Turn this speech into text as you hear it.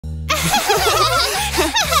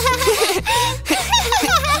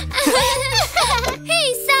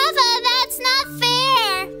Hey, Sava, that's not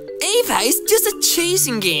fair. Ava, it's just a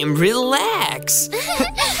chasing game. Relax.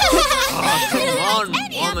 Oh, come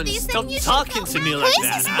on, woman. Stop talking to me like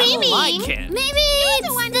that. I don't like it. Maybe it's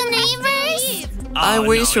the neighbors? I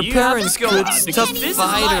wish your parents could stop this is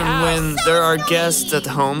fighting my house. when there are guests at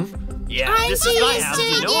home. Yeah, Aren't this you is my used house. to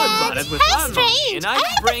You know it about yet? it with How my money, strange. and I I have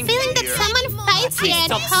the bring feeling it that here. someone fights Please here at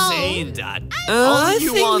stop home. saying that. I All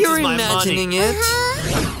you think want you're is my imagining money.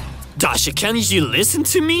 it. Dasha, can't you listen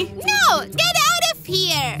to me? No, get out of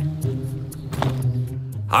here.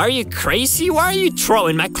 Are you crazy? Why are you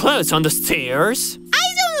throwing my clothes on the stairs? I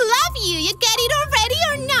don't love you. You get it already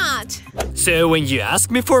or not? So when you ask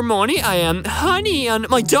me for money, I am honey and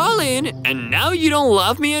my darling. And now you don't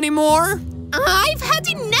love me anymore? I've had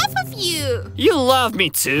enough of you. You love me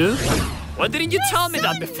too. Why didn't you tell me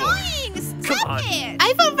that before? Annoying. Stop Come on. it.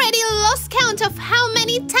 I've already lost count of how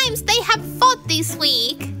many times they have fought this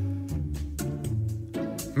week.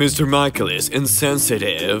 Mr. Michael is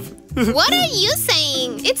insensitive. What are you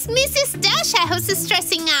saying? It's Mrs. Dasha who's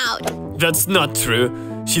stressing out. That's not true.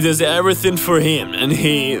 She does everything for him, and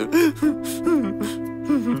he...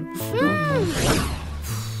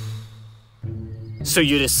 So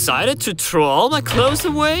you decided to throw all my clothes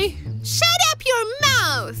away? Shut up your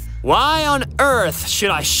mouth. Why on earth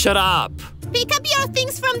should I shut up? Pick up your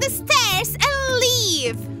things from the stairs and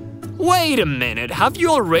leave. Wait a minute, have you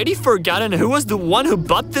already forgotten who was the one who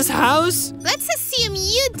bought this house? Let's assume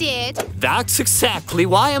you did. That's exactly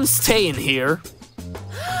why I'm staying here.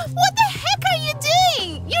 What the heck are you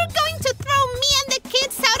doing? You're going to throw me and the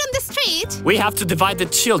kids out on the street? We have to divide the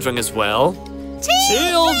children as well.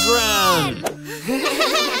 Children!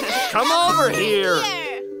 Come over here.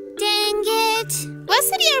 Dang it.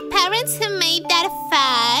 Was it your parents who made that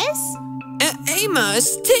fuss? Emma,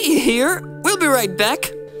 stay here. We'll be right back.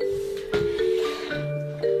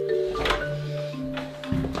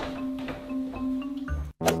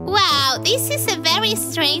 Wow, this is a very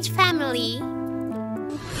strange family.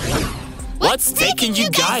 What's taking you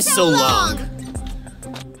guys so long?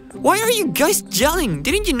 Why are you guys yelling?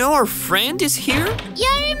 Didn't you know our friend is here?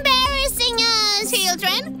 You're embarrassing us,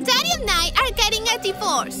 children. Daddy and I are getting a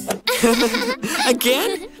divorce.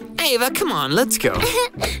 Again? Ava, come on, let's go.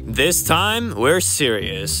 This time, we're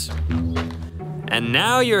serious. And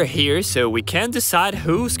now you're here, so we can decide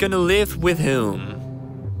who's gonna live with whom.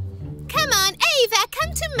 Come on, Ava,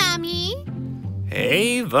 come to Mommy.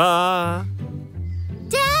 Ava.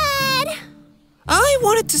 Dad! I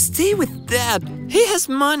wanted to stay with Dad. He has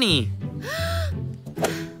money.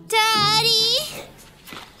 Daddy!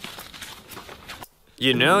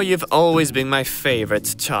 You know, you've always been my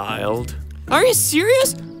favorite child. Are you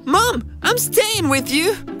serious? Mom, I'm staying with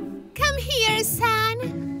you. Come here,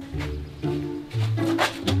 son.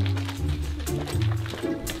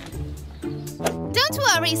 Don't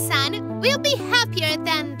worry, son. We'll be happier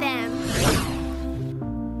than them.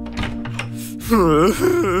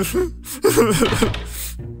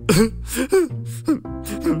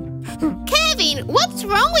 Kevin, what's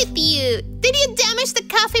wrong with you? Did you damage the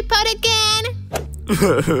coffee pot again?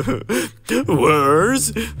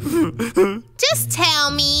 Worse? Just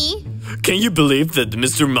tell me. Can you believe that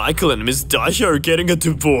Mr. Michael and Miss Dasha are getting a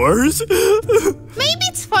divorce? Maybe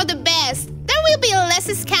it's for the best. There will be less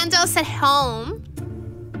scandals at home.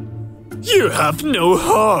 You have no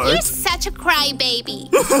heart. You're such a crybaby.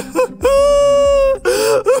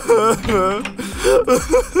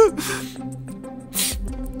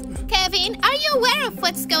 Kevin, are you aware of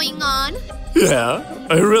what's going on? Yeah,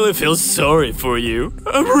 I really feel sorry for you.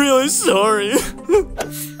 I'm really sorry. I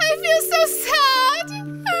feel so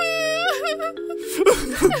sad.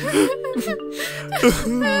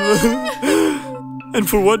 And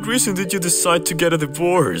for what reason did you decide to get a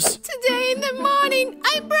divorce? Today in the morning,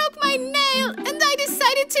 I broke my nail and I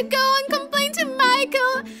decided to go and complain to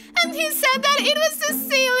Michael. And he said that it was a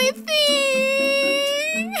silly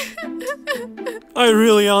thing. I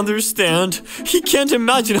really understand. He can't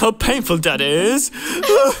imagine how painful that is.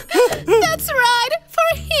 That's right.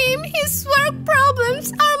 For him, his work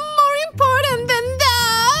problems are more important than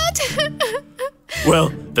that. Well,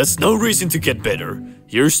 that's no reason to get better.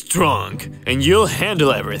 You're strong, and you'll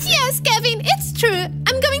handle everything. Yes, Kevin, it's true.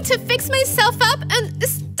 I'm going to fix myself up and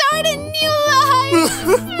start a new life.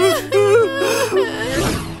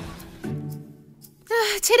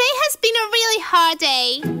 Today has been a really hard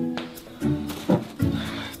day.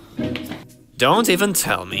 Don't even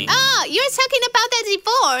tell me. Oh, you're talking about the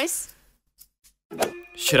divorce.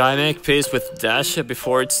 Should I make peace with Dasha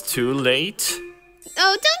before it's too late?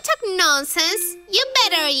 Oh, don't talk nonsense. You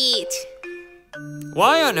better eat.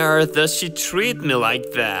 Why on earth does she treat me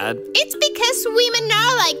like that? It's because women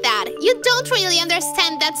are like that. You don't really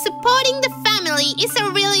understand that supporting the family is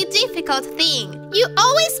a really difficult thing. You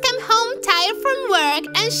always come home tired from work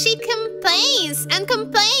and she complains and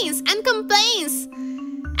complains and complains.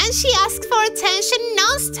 And she asks for attention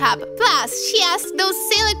non-stop. Plus, she asks those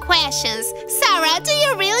silly questions. Sarah, do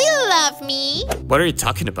you really love me? What are you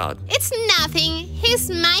talking about? It's nothing. He's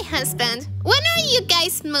my husband. When are you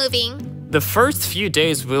guys moving? The first few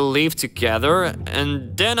days we'll live together,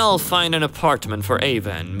 and then I'll find an apartment for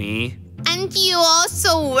Ava and me. And you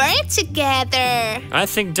also work together. I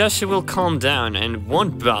think Dasha will calm down and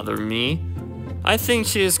won't bother me. I think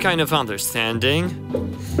she is kind of understanding.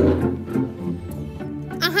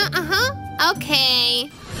 Okay.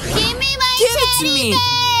 Give me my Give it to teddy me.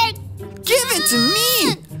 bear. Give it to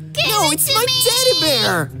me! Give No, it it's to my me. teddy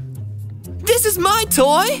bear! This is my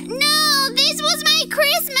toy! No, this was my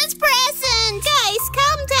Christmas present. Guys,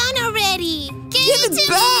 calm down already. Give it to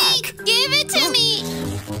back. me. Give it to me.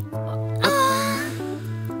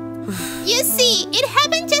 You see, it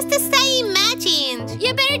happened just as I imagined.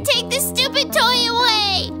 You better take this stupid toy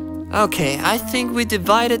away. Okay, I think we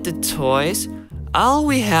divided the toys. All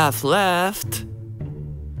we have left...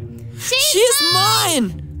 She's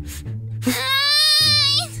mine!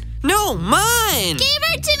 Mine. No, mine! Give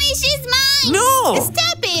her to me, she's mine. No!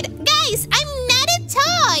 Stop it. Guys, I'm not a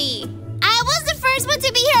toy. I was the first one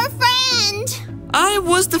to be her friend. I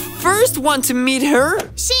was the first one to meet her!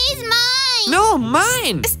 She's mine. No,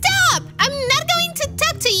 mine! Stop! I'm not going to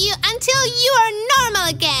talk to you until you are normal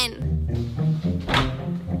again.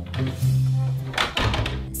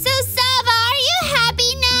 So, Sava, are you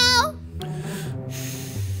happy now?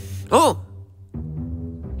 Oh!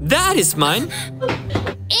 That is mine!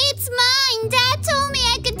 It's mine. Dad told me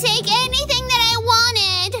I could take anything that I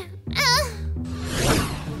wanted.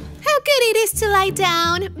 How good it is to lie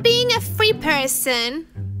down, being a free person.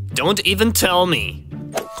 Don't even tell me.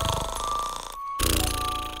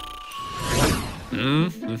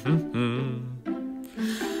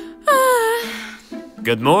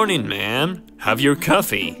 Good morning, ma'am. Have your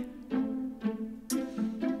coffee.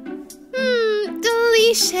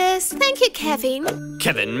 Delicious. Thank you, Kevin.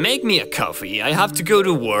 Kevin, make me a coffee. I have to go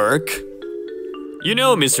to work. You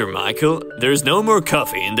know, Mr. Michael, there's no more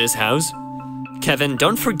coffee in this house. Kevin,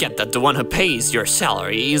 don't forget that the one who pays your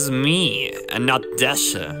salary is me, and not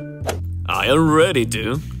Dasha. I already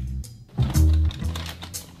do.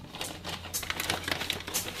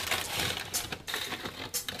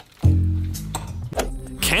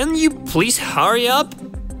 Can you please hurry up?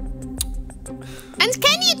 And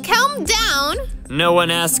can you calm down? No one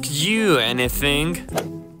asked you anything.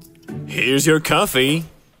 Here's your coffee.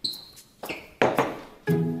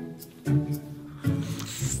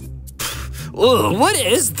 Ugh, what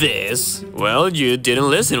is this? Well, you didn't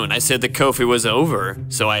listen when I said the coffee was over,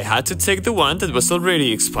 so I had to take the one that was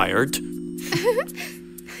already expired.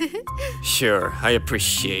 Sure, I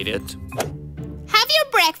appreciate it. Have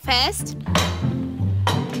your breakfast.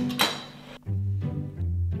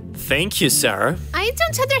 Thank you, Sarah. I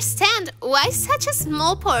don't understand. Why such a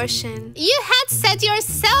small portion? You had said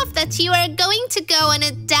yourself that you were going to go on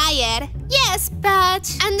a diet. Yes, but...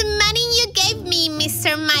 And the money you gave me,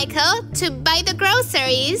 Mr. Michael, to buy the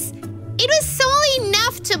groceries, it was only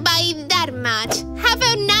enough to buy that much. Have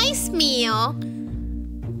a nice meal.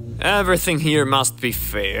 Everything here must be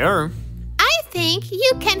fair. I think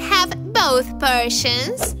you can have both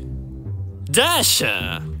portions.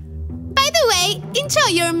 Dasha! By the way, enjoy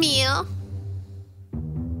your meal.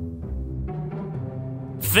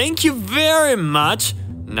 Thank you very much.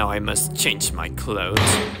 Now I must change my clothes.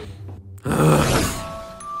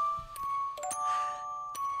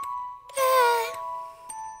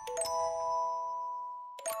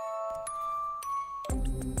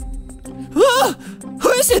 Who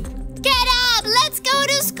is it? Get up! Let's go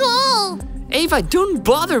to school! Ava, don't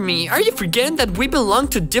bother me. Are you forgetting that we belong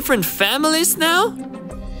to different families now?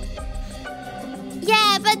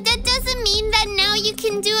 Yeah, but that doesn't mean that now you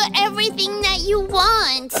can do everything that you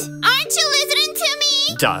want. Aren't you listening to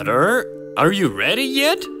me? Daughter, are you ready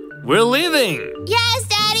yet? We're leaving. Yes,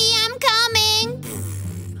 Daddy, I'm coming.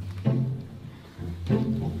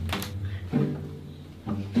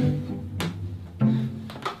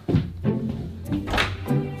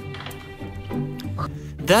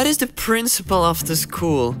 That is the principal of the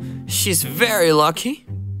school. She's very lucky.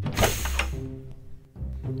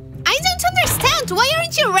 I don't understand. Why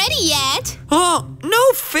aren't you ready yet? Oh,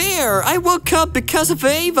 no fair! I woke up because of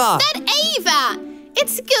Ava! That Ava!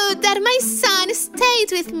 It's good that my son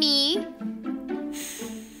stayed with me.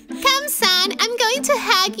 Come, son, I'm going to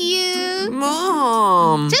hug you.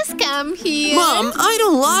 Mom! Just come here. Mom, I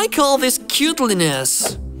don't like all this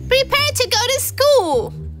cuteliness. Prepare to go to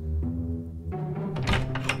school.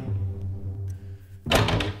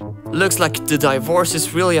 Looks like the divorce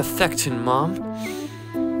is really affecting Mom.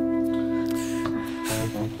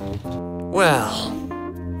 Well...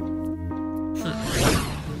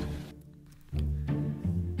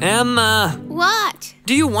 Emma! What?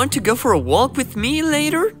 Do you want to go for a walk with me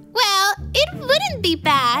later? Well, it wouldn't be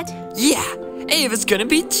bad. Yeah! Ava's gonna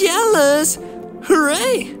be jealous!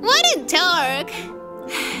 Hooray! What a dork.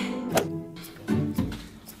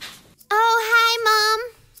 Oh, hi, Mom.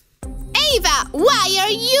 Ava, why are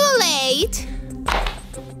you late?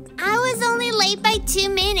 I was only late by 2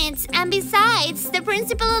 minutes, and besides, the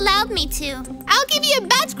principal allowed me to. I'll give you a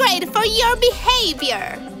bad grade for your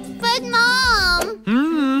behavior. But, Mom...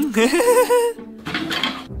 The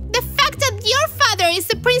fact that your father is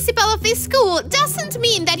the principal of this school doesn't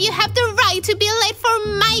mean that you have the right to be late for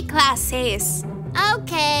my classes.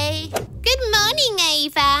 Okay. Good morning,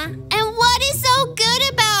 Ava. And what is so good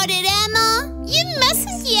about it, Emma? You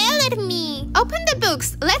mustn't yell at me. Open the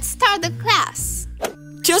books. Let's start the class.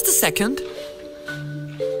 Just a second.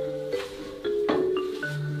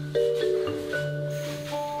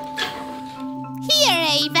 Here,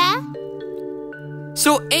 Ava.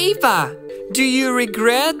 So, Ava, do you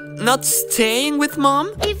regret not staying with Mom?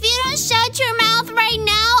 If you don't shut your mouth right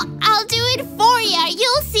now, I'll do it for you.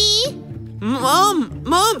 You'll see.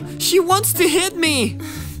 Mom, she wants to hit me.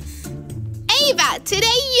 Ava,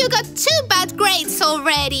 today you got 2 bad grades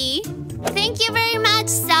already. Thank you very much,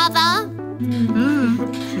 Sava.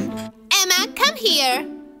 Emma, come here.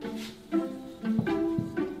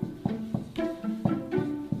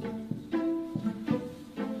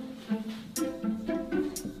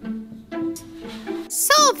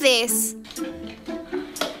 Solve this.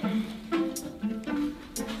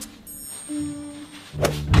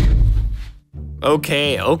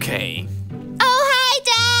 Okay. Oh, hi,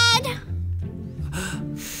 Dad.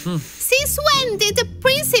 Since when did the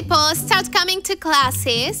principal start coming to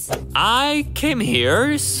classes? I came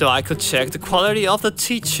here so I could check the quality of the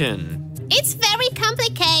teaching. It's very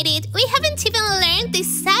complicated. We haven't even learned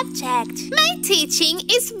this subject. My teaching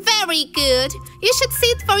is very good. You should see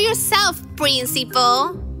it for yourself,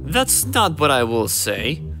 principal. That's not what I will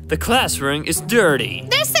say. The classroom is dirty.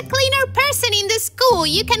 There's a cleaner person in the school.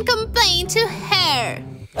 You can complain to her.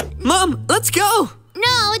 Mom, let's go.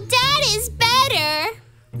 No, Dad is better.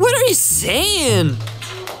 What are you saying?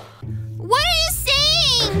 What are you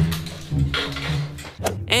saying?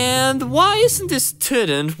 And why isn't this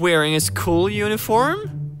student wearing a school uniform?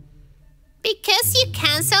 Because you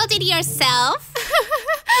cancelled it yourself?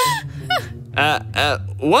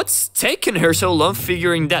 What's taking her so long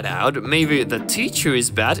figuring that out? Maybe the teacher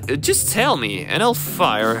is bad? Just tell me and I'll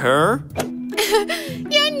fire her.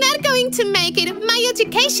 You're not going to make it. My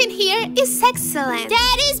education here is excellent.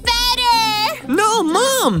 Dad is better. No,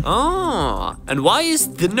 Mom. Oh, and why is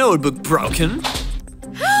the notebook broken?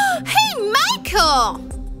 Hey, Michael!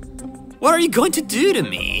 What are you going to do to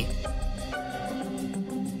me?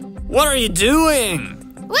 What are you doing?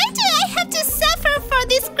 Why do I have to suffer for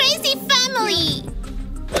this crazy family?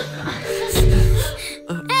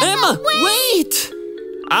 Emma, wait!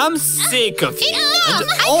 I'm sick of you Enough! and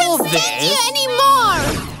I all can't stand this. you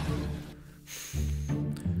anymore!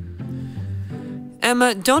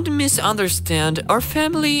 Emma, don't misunderstand. Our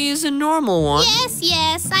family is a normal one.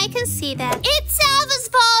 Yes, I can see that. It's Alva's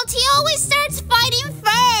fault. He always starts fighting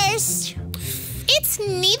first. It's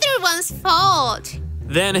neither one's fault.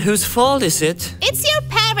 Then whose fault is it? It's your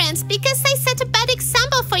parents because they set a bad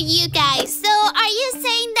example for you guys. So are you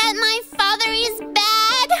saying that my father is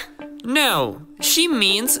bad? No, she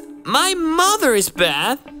means my mother is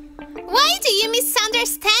bad. Why do you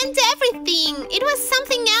misunderstand everything? It was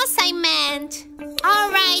something else I meant.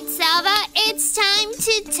 All right, Salva, it's time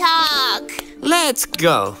to talk. Let's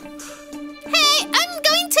go. Hey, I'm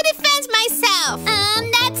going to defend myself.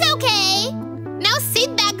 That's okay. Now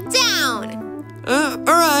sit back down.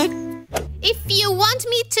 Alright. If you want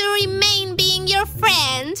me to remain being your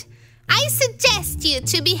friend, I suggest you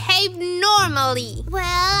to behave normally. Well,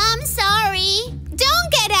 I'm sorry.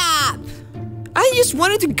 Don't get up. I just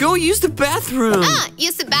wanted to go use the bathroom.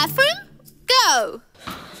 Use the bathroom? Go.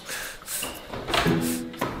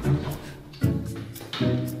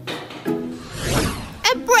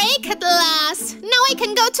 A break at last. Now I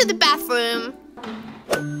can go to the bathroom.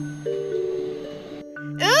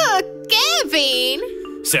 Ugh, Kevin.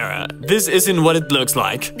 Sarah, this isn't what it looks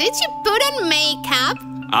like. Did you put on makeup?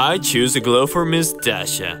 I choose a glow for Miss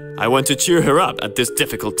Dasha. I want to cheer her up at this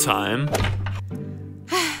difficult time.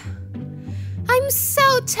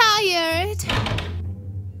 so tired.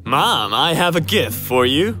 Mom, I have a gift for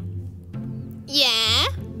you. Yeah?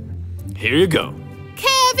 Here you go.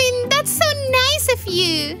 Kevin, that's so nice of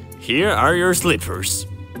you. Here are your slippers.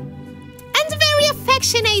 And very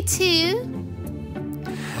affectionate too.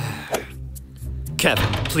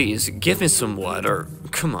 Kevin, please give me some water.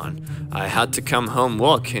 Come on. I had to come home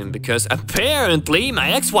walking because apparently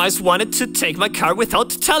my ex-wife wanted to take my car without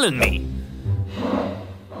telling me.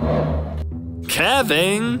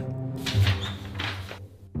 Kevin!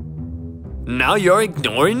 Now you're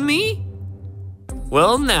ignoring me?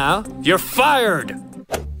 Well, now you're fired!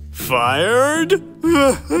 Fired?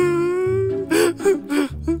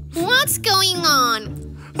 What's going on?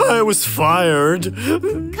 I was fired.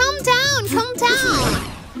 Calm down, calm down.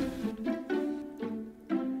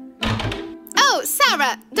 Oh,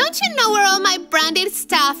 Sarah, don't you know where all my branded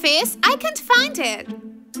stuff is? I can't find it.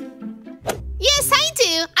 Yes, I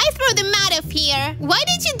do. I threw them out of here. Why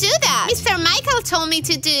did you do that? Mr. Michael told me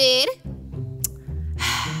to do it.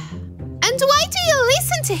 And why do you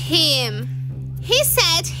listen to him? He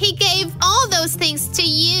said he gave all those things to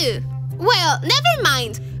you. Well, never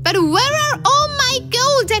mind. But where are all my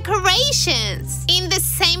gold decorations? In the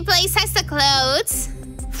same place as the clothes?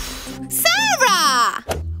 Sarah!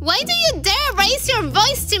 Why do you dare raise your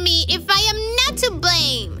voice to me if I am not to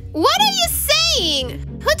blame? What are you saying?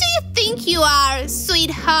 Who do you think you are,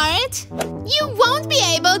 sweetheart? You won't be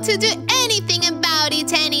able to do anything about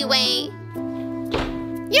it anyway.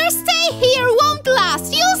 Your stay here won't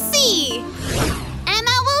last, you'll see.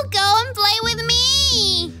 Emma will go and play with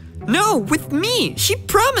me. No, with me. She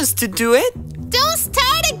promised to do it. Don't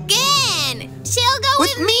start again. She'll go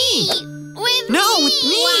with me. With me. No, with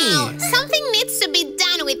me. Wow, something needs to be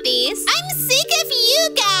done with this. I'm sick of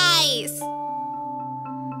you guys.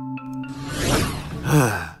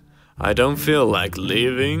 I don't feel like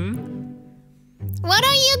leaving. What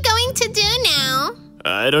are you going to do now?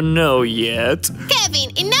 I don't know yet. Kevin,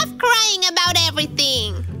 enough crying about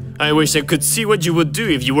everything. I wish I could see what you would do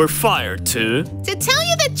if you were fired too. To tell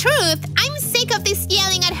you the truth, I'm sick of this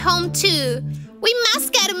yelling at home too. We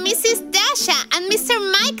must get Mrs. Dasha and Mr.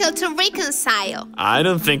 Michael to reconcile. I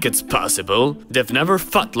don't think it's possible. They've never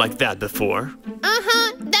fought like that before.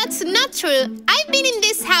 That's not true. I've been in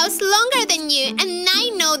this house longer than you and I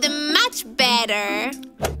know them much better.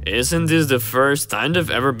 Isn't this the first time they've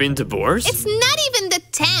ever been divorced? It's not even the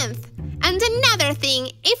 10th. And another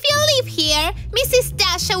thing, if you live here, Mrs.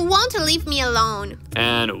 Dasha won't leave me alone.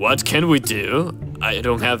 And what can we do? I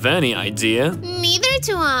don't have any idea. Neither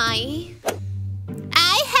do I.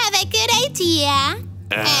 I have a good idea.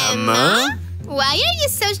 Emma? Why are you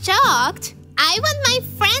so shocked? I want my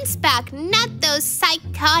friends back, not those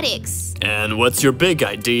psychotics. And what's your big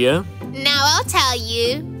idea? Now I'll tell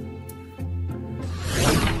you.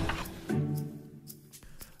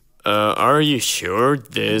 Are you sure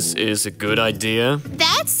this is a good idea?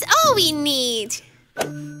 That's all we need.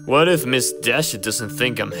 What if Miss Dasha doesn't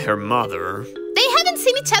think I'm her mother? They haven't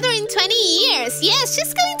seen each other in 20 years. Yes,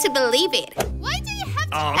 she's going to believe it. Why do you have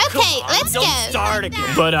to... Okay, let's go. Don't start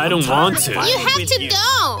again. But I don't want to. You have to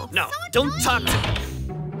go. No, don't talk to me.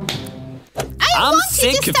 I want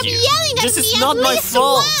you sick to of stop you. yelling at This me is at not my least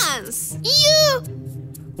fault. once. You...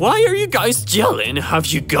 Why are you guys yelling? Have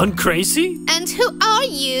you gone crazy? And who are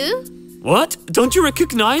you? What? Don't you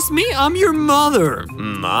recognize me? I'm your mother.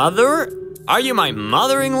 Mother? Are you my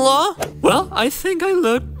mother-in-law? Well, I think I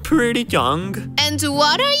look pretty young. And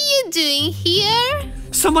what are you doing here?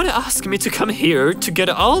 Someone asked me to come here to get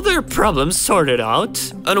all their problems sorted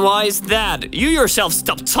out. And why is that? You yourself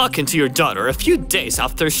stopped talking to your daughter a few days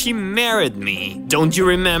after she married me. Don't you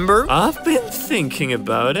remember? I've been thinking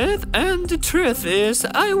about it, and the truth is,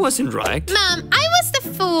 I wasn't right. Mom, I was the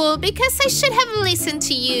fool because I should have listened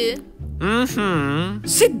to you.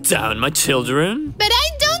 Sit down, my children. But I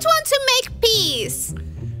don't want to make peace.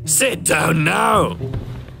 Sit down now.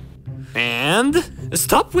 And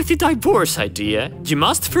stop with the divorce idea. You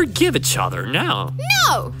must forgive each other now.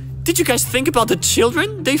 No! Did you guys think about the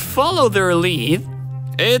children? They follow their lead.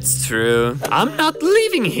 It's true. I'm not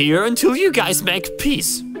leaving here until you guys make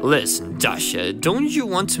peace. Listen, Dasha, don't you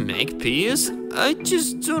want to make peace? I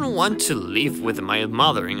just don't want to live with my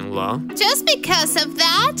mother-in-law. Just because of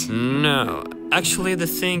that? No. Actually, the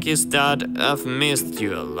thing is that I've missed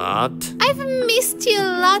you a lot. I've missed you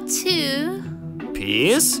a lot too.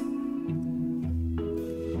 Peace?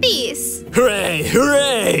 Peace. Hooray!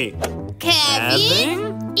 Hooray!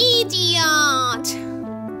 Kevin? Idiot!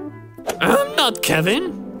 I'm not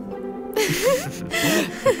Kevin.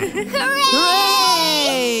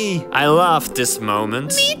 Hooray! I love this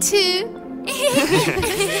moment. Me too.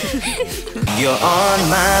 You're on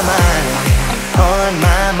my mind.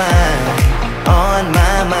 on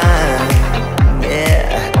my mind,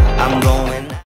 yeah.